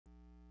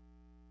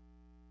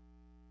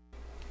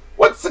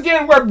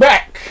again, we're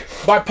back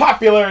by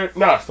popular,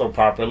 not so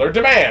popular,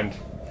 demand.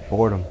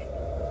 Boredom.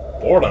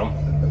 Boredom?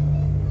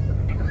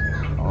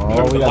 Oh,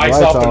 Look, we the got lights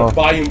off and the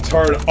volume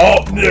turned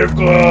up,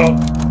 nigga.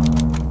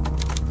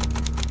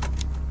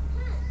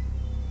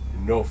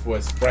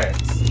 Northwest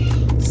France.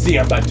 See,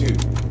 I'm about to.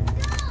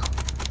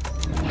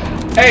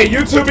 Hey,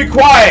 you two be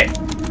quiet!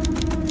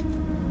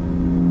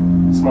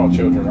 Small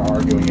children are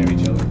arguing at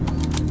each other.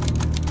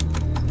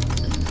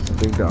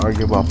 I think they're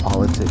arguing about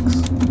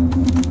politics.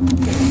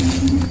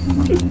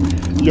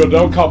 Yo,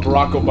 don't call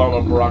Barack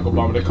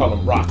Obama, they call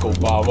him Rock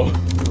Obama.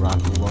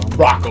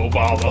 Rock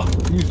Obama.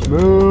 You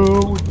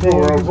smell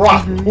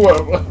Rock.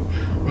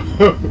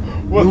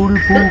 What?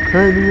 Beautiful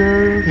candy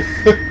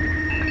ass. Let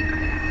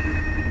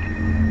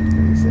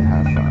me say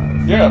high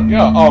five. Yeah,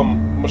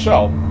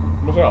 Michelle.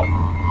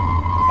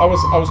 I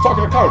was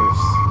talking to Congress,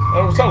 and I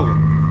was telling them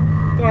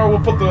that I will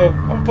put the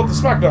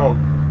smackdown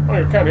on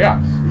your candy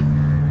ass.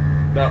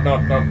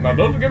 Now,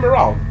 don't get me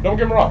wrong. Don't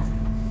get me wrong.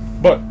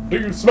 But do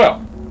you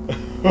smell?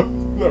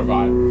 Never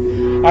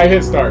mind. I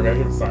hit start, man.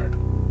 Hit start.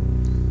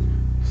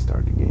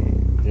 Start the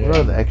game. Yeah. What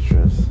are the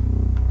extras?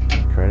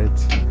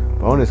 Credits,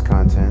 bonus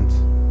content,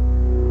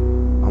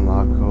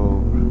 unlock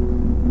code.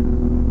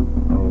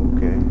 Oh,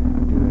 okay. I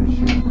do that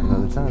shit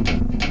another time then.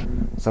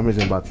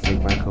 Somebody's about to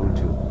take my code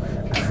too.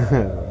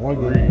 More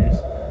games.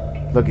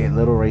 Look at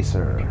Little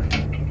Racer.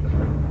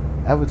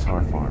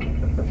 Avatar Farm.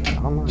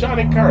 Unlock.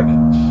 Johnny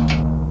Carnage.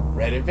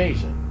 Red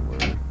Invasion.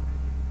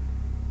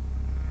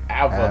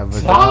 Avatar.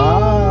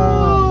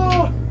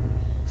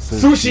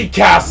 Sushi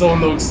Castle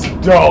looks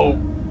dope.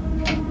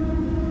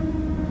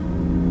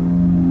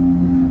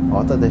 Oh,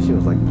 I thought that shit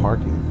was like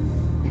parking.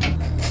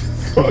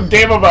 A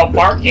game about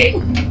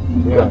parking?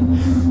 Yeah.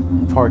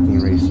 Parking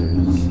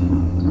racers.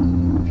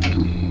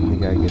 We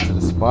gotta get to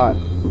the spot.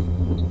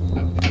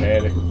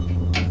 Man,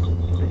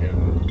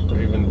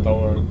 Raven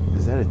Thorn.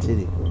 Is that a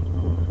titty?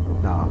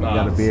 Nah, you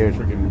got a beard.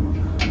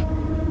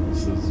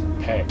 This is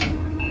Peck.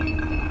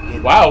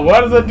 Wow,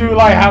 what does that dude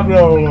like have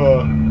no,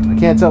 I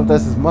can't tell if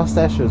that's his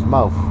mustache or his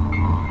mouth.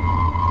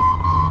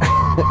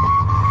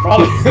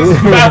 Probably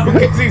his mouth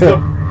because he's a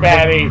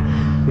fatty.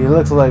 He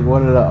looks like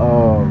one of the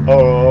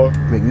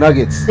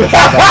McNuggets.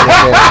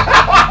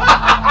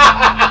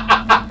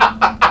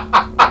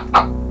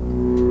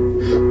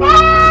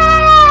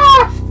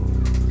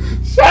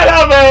 Shut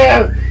up,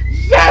 man!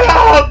 Shut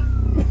up!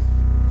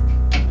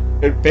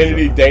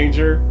 Infinity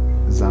Danger.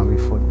 Zombie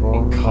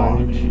football.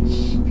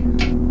 Carnage.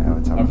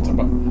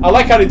 Avatar. I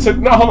like how they took.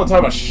 No, hold on,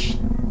 time out. Shh.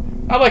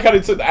 I like how they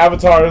took the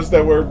avatars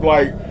that were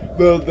like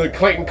the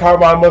Clayton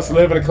Carmine must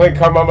live and the Clayton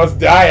Carmine must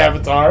die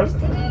avatars.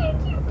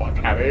 Fuck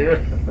out of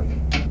here.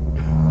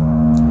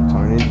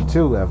 Avatar Ninja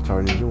 2,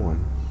 Avatar Ninja 1.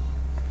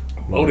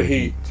 Motor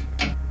Heat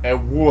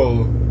and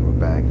Wool. We're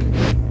back.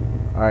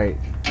 Alright.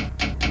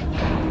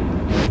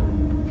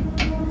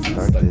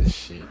 Start this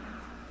shit.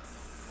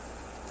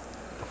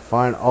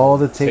 Find all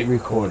the tape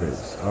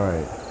recorders.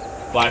 Alright.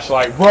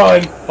 Flashlight,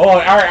 run! Hold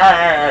on,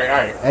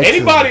 alright.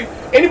 Anybody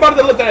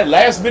that looked at that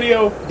last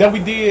video that we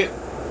did,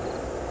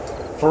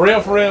 for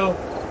real,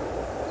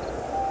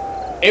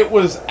 it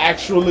was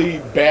actually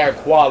bad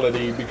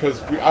quality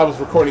because I was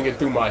recording it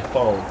through my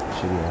phone.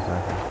 Shitty ass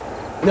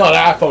iPhone. No, the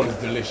iPhone is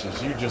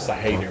delicious. You just a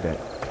hater.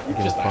 You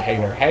just a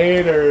hater.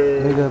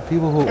 Hater. Nigga,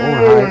 people who own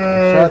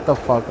hype, shut the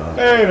fuck up.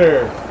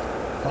 Hater.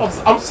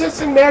 I'm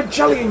sensing mad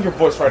jelly in your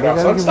voice right now,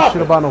 so give a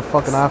shit about no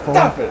fucking iPhone.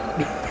 Stop it.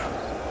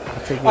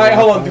 Alright,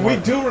 hold on. We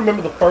do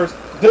remember the first.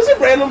 Does it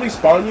randomly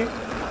spawn you?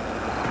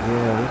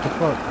 Yeah, what the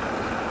fuck?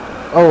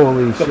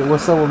 Holy shit,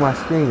 what's up with my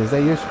screen? Is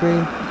that your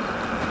screen?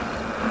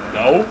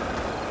 No.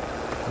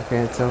 I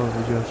can't tell if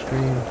it's your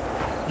screen.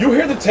 You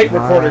hear the tape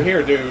recorder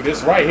here, dude.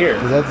 It's right here.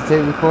 Is that the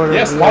tape recorder?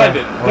 Yes, find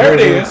it. Oh, there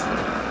it is.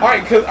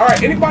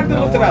 Alright, anybody that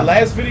looked at that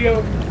last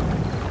video?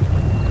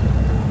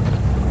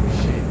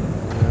 Shit.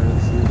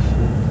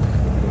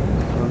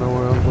 I don't know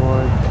where I'm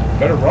going.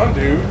 Better run,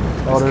 dude.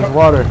 Oh, there's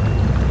water.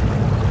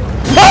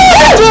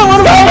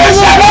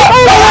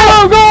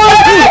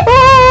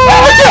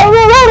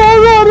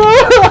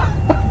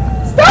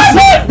 Stop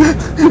it!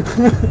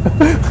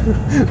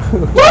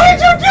 Why did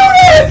you do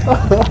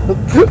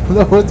this?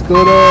 No, what's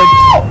going on?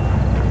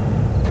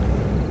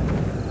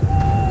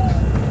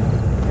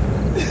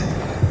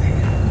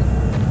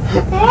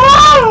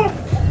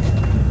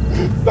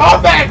 Stop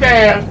that,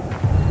 man!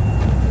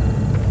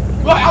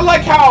 Look, I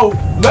like how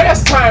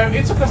last time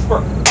it took us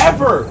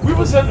forever. We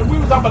was out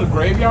by the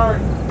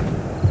graveyard.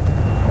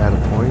 At a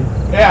point?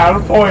 Yeah, at a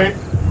point.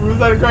 We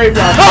was at a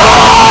graveyard.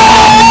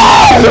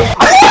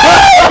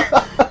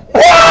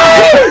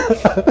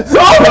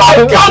 Oh my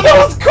god, that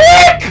was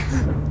quick!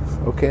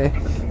 Okay,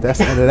 that's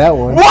the end of that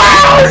one.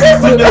 Wow,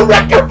 this is the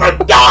record for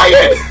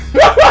dying!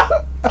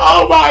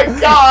 Oh my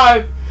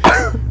god!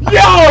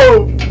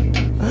 Yo!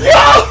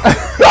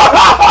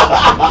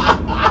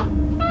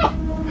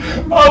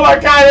 Oh my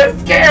god, that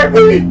scared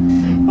me!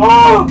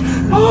 Oh!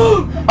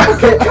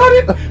 Okay, cut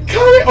it!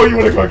 Oh, you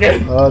wanna go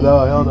again? Oh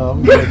no, hell no.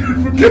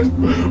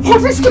 Oh,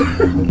 I'm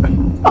scared!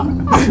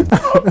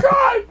 Oh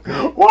god!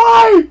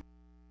 Why?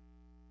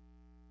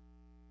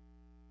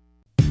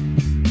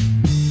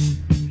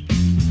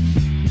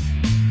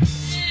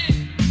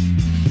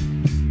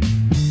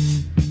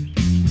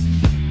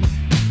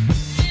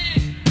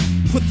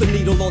 the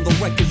needle on the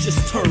record,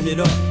 just turn it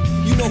up.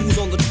 You know who's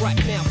on the track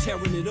now,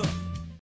 tearing it up.